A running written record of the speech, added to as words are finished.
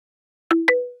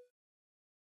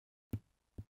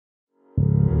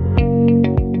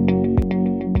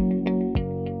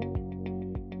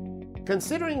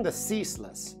Considering the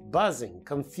ceaseless, buzzing,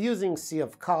 confusing sea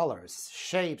of colors,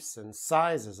 shapes, and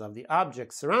sizes of the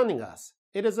objects surrounding us,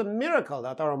 it is a miracle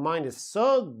that our mind is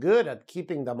so good at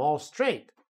keeping them all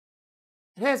straight.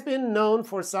 It has been known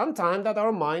for some time that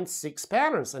our mind seeks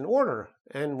patterns and order,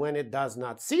 and when it does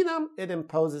not see them, it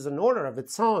imposes an order of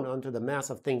its own onto the mass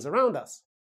of things around us.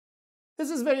 This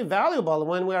is very valuable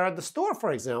when we are at the store,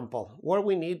 for example, where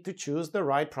we need to choose the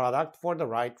right product for the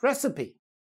right recipe.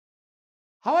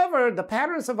 However, the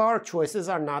patterns of our choices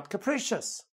are not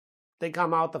capricious. They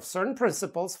come out of certain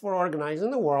principles for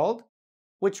organizing the world,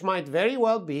 which might very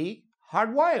well be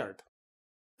hardwired.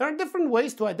 There are different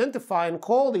ways to identify and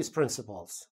call these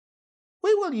principles.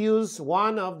 We will use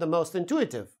one of the most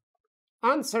intuitive,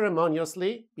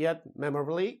 unceremoniously yet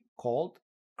memorably called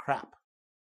C.R.A.P.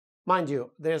 Mind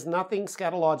you, there's nothing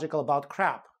scatological about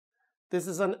C.R.A.P. This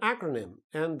is an acronym,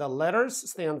 and the letters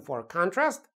stand for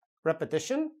contrast,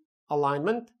 repetition,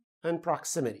 alignment, and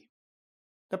proximity.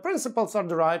 The principles are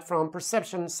derived from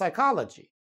perception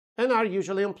psychology and are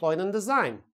usually employed in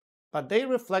design, but they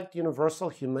reflect universal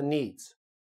human needs.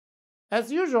 As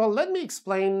usual, let me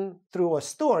explain through a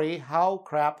story how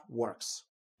C.R.A.P. works.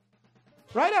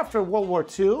 Right after World War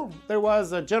II, there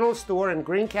was a general store in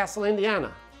Greencastle,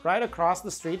 Indiana, right across the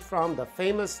street from the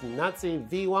famous Nazi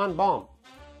V1 bomb,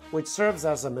 which serves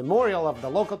as a memorial of the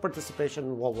local participation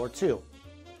in World War II.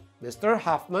 Mr.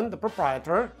 Hoffman, the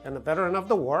proprietor and a veteran of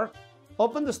the war,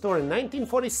 opened the store in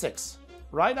 1946,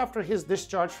 right after his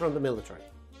discharge from the military.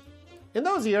 In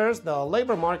those years, the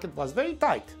labor market was very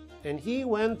tight, and he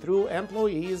went through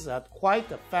employees at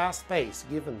quite a fast pace,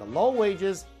 given the low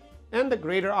wages and the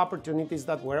greater opportunities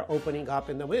that were opening up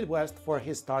in the Midwest for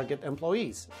his target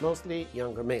employees, mostly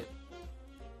younger men.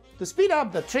 To speed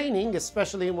up the training,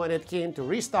 especially when it came to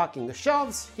restocking the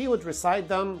shelves, he would recite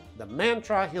them the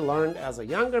mantra he learned as a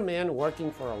younger man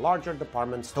working for a larger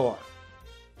department store.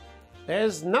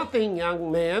 "There's nothing,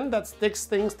 young man, that sticks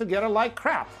things together like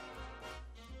C.R.A.P.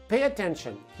 Pay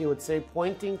attention," he would say,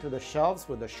 pointing to the shelves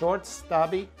with a short,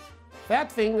 stubby,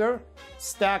 fat finger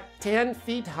stacked 10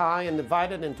 feet high and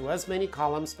divided into as many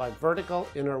columns by vertical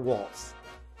inner walls.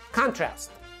 Contrast.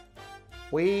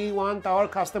 We want our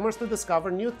customers to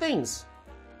discover new things.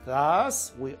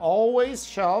 Thus, we always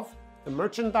shelve the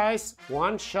merchandise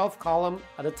one shelf column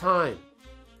at a time.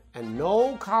 And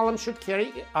no column should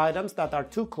carry items that are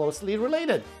too closely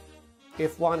related.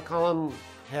 If one column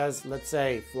has, let's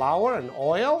say, flour and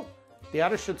oil, the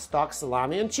other should stock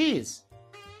salami and cheese.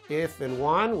 If in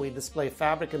one we display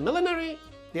fabric and millinery,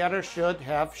 the other should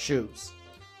have shoes.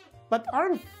 But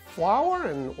aren't flour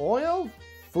and oil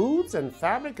foods and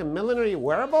fabric and millinery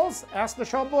wearables? Asked the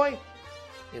showboy.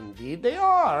 Indeed they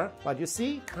are, but you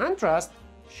see, contrast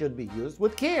should be used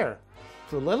with care.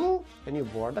 Too little and you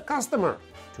bore the customer.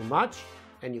 Too much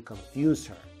and you confuse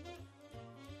her.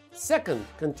 Second,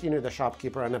 continued the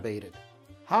shopkeeper unabated,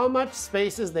 how much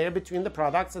space is there between the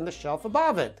products and the shelf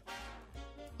above it?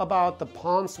 About the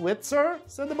palm's width, sir,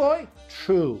 said the boy.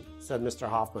 True, said Mr.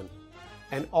 Hoffman.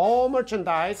 And all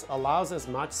merchandise allows as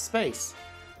much space.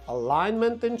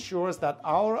 Alignment ensures that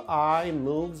our eye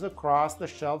moves across the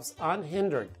shelves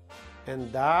unhindered,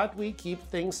 and that we keep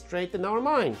things straight in our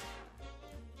mind.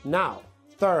 Now,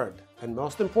 third and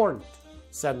most important,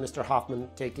 said Mr. Hoffman,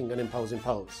 taking an imposing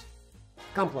pose.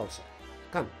 Come closer.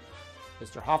 Come.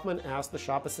 Mr. Hoffman asked the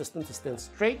shop assistant to stand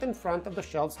straight in front of the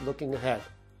shelves looking ahead.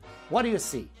 What do you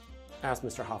see? Asked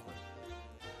Mr. Hoffman.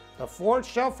 The fourth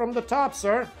shelf from the top,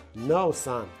 sir. No,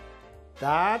 son.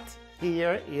 That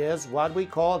here is what we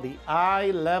call the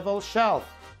eye-level shelf,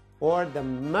 or the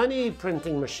money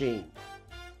printing machine.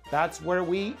 That's where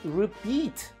we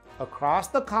repeat across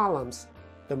the columns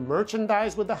the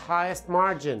merchandise with the highest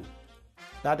margin.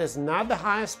 That is not the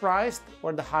highest priced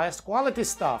or the highest quality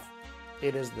stuff.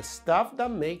 It is the stuff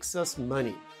that makes us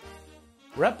money.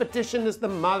 Repetition is the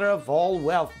mother of all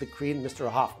wealth, decreed Mr.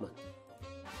 Hoffman.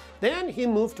 Then he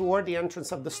moved toward the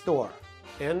entrance of the store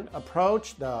and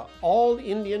approached the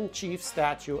all-Indian chief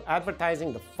statue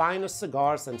advertising the finest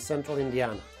cigars in central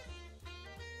Indiana.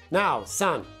 Now,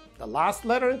 son, the last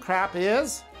letter in C.R.A.P.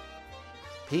 is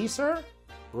P, sir?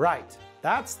 Right,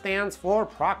 that stands for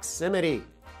proximity.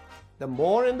 The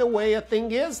more in the way a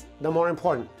thing is, the more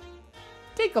important.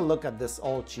 Take a look at this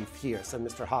old chief here, said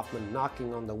Mr. Hoffman,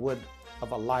 knocking on the wood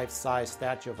of a life-size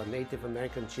statue of a Native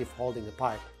American chief holding a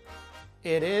pipe.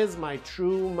 It is my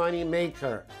true money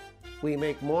maker. We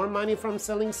make more money from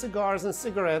selling cigars and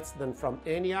cigarettes than from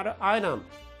any other item.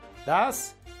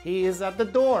 Thus, he is at the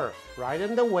door, right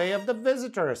in the way of the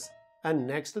visitors, and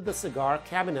next to the cigar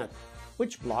cabinet,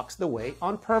 which blocks the way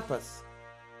on purpose.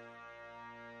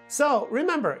 So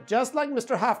remember, just like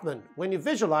Mr. Hoffman, when you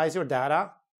visualize your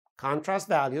data, contrast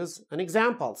values and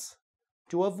examples.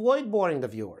 To avoid boring the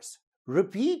viewers,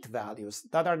 repeat values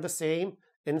that are the same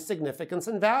in significance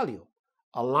and value.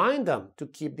 Align them to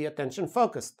keep the attention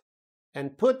focused,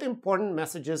 and put important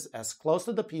messages as close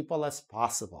to the people as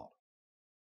possible.